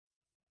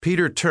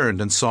Peter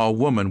turned and saw a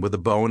woman with a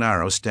bow and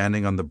arrow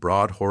standing on the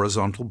broad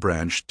horizontal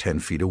branch 10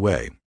 feet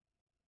away.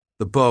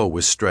 The bow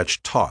was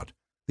stretched taut,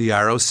 the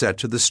arrow set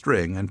to the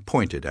string and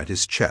pointed at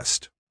his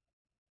chest.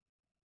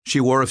 She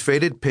wore a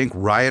faded pink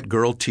Riot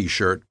Girl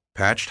t-shirt,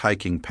 patched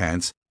hiking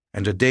pants,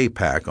 and a day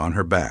pack on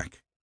her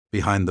back.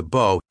 Behind the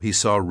bow, he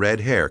saw red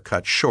hair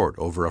cut short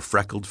over a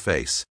freckled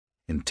face,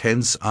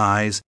 intense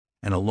eyes,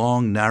 and a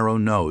long, narrow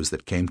nose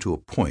that came to a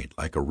point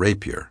like a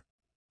rapier.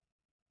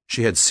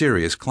 She had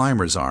serious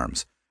climber's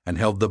arms and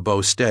held the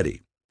bow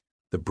steady.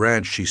 The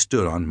branch she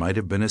stood on might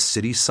have been a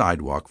city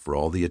sidewalk for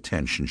all the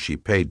attention she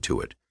paid to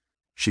it.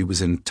 She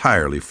was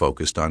entirely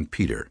focused on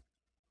Peter.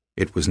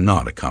 It was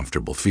not a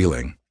comfortable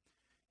feeling.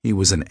 He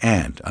was an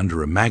ant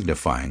under a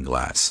magnifying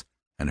glass,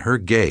 and her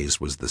gaze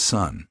was the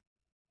sun.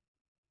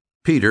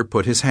 Peter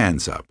put his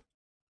hands up.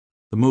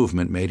 The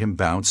movement made him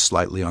bounce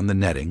slightly on the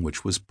netting,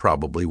 which was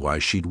probably why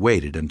she'd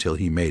waited until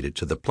he made it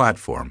to the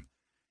platform.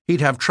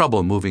 He'd have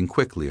trouble moving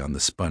quickly on the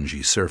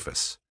spongy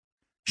surface.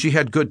 She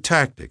had good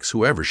tactics,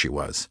 whoever she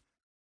was.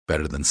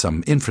 Better than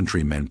some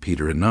infantrymen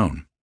Peter had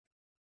known.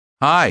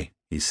 "Hi,"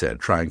 he said,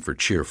 trying for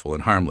cheerful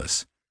and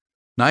harmless.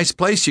 "Nice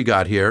place you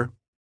got here.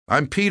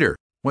 I'm Peter.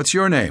 What's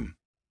your name?"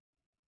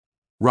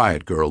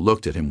 Riot Girl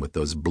looked at him with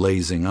those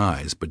blazing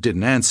eyes, but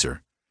didn't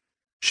answer.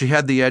 She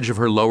had the edge of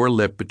her lower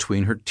lip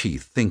between her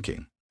teeth,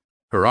 thinking.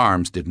 Her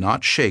arms did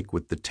not shake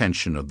with the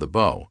tension of the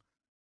bow.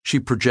 She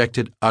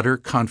projected utter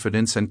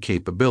confidence and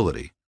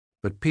capability,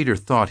 but Peter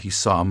thought he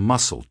saw a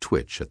muscle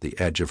twitch at the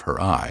edge of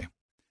her eye.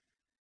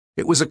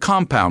 It was a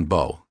compound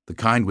bow, the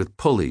kind with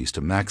pulleys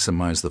to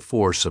maximize the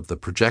force of the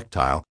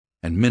projectile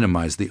and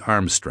minimize the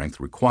arm strength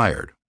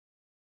required.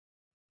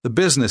 The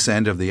business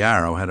end of the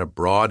arrow had a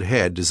broad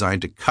head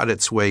designed to cut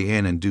its way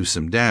in and do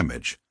some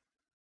damage.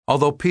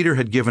 Although Peter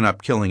had given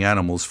up killing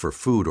animals for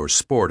food or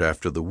sport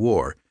after the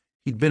war,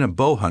 he'd been a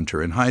bow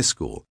hunter in high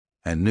school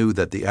and knew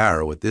that the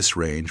arrow at this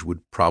range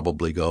would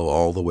probably go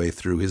all the way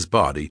through his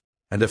body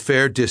and a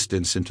fair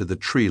distance into the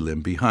tree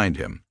limb behind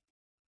him.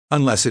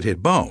 Unless it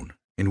hit bone,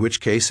 in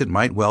which case it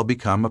might well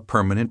become a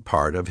permanent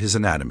part of his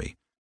anatomy,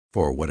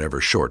 for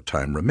whatever short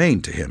time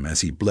remained to him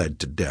as he bled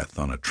to death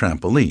on a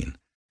trampoline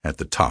at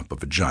the top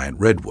of a giant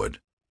redwood.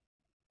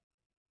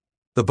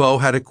 The bow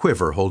had a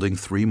quiver holding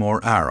 3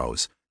 more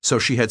arrows, so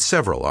she had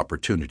several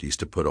opportunities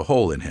to put a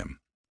hole in him.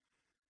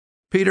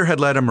 Peter had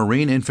led a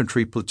Marine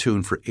infantry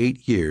platoon for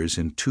 8 years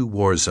in 2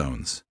 war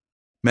zones.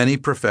 Many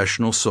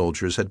professional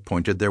soldiers had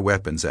pointed their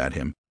weapons at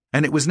him,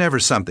 and it was never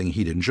something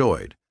he'd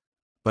enjoyed.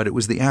 But it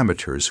was the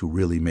amateurs who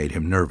really made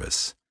him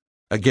nervous.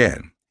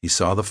 Again, he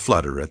saw the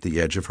flutter at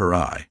the edge of her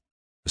eye,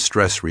 a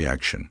stress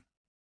reaction.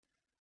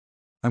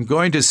 "I'm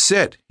going to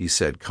sit," he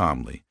said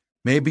calmly.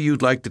 "Maybe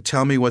you'd like to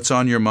tell me what's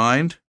on your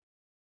mind?"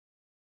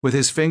 With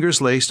his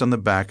fingers laced on the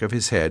back of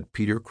his head,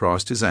 Peter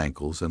crossed his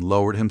ankles and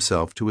lowered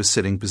himself to a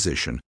sitting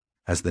position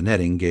as the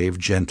netting gave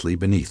gently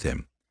beneath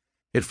him.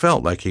 It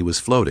felt like he was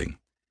floating.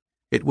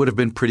 It would have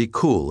been pretty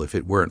cool if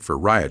it weren't for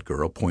Riot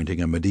Girl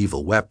pointing a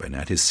medieval weapon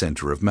at his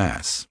center of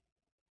mass.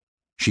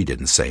 She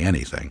didn't say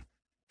anything.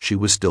 She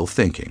was still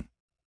thinking.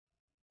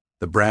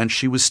 The branch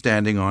she was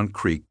standing on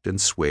creaked and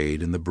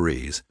swayed in the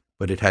breeze,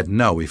 but it had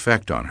no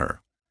effect on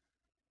her.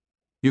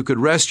 "You could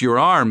rest your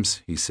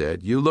arms," he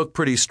said. "You look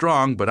pretty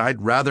strong, but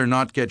I'd rather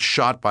not get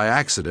shot by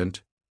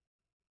accident."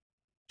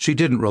 She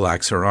didn't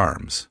relax her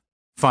arms.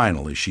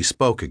 Finally, she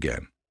spoke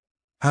again.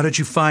 "How did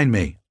you find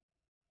me?"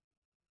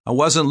 "I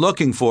wasn't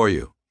looking for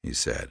you," he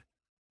said.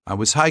 "I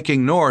was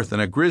hiking north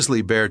and a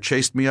grizzly bear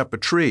chased me up a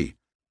tree.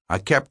 I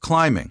kept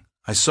climbing.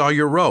 I saw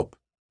your rope."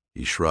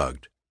 He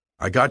shrugged.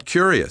 "I got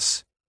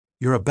curious."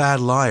 "You're a bad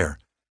liar.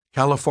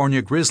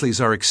 California grizzlies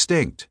are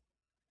extinct."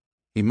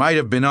 "He might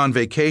have been on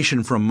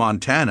vacation from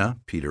Montana,"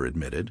 Peter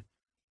admitted.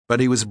 "But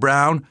he was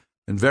brown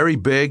and very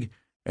big,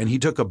 and he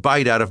took a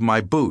bite out of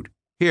my boot.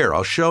 Here,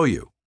 I'll show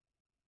you."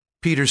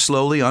 Peter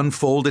slowly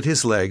unfolded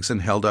his legs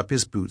and held up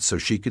his boot so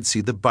she could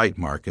see the bite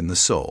mark in the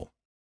sole.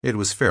 It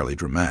was fairly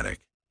dramatic.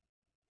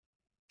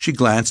 She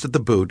glanced at the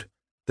boot,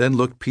 then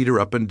looked Peter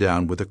up and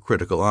down with a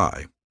critical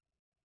eye.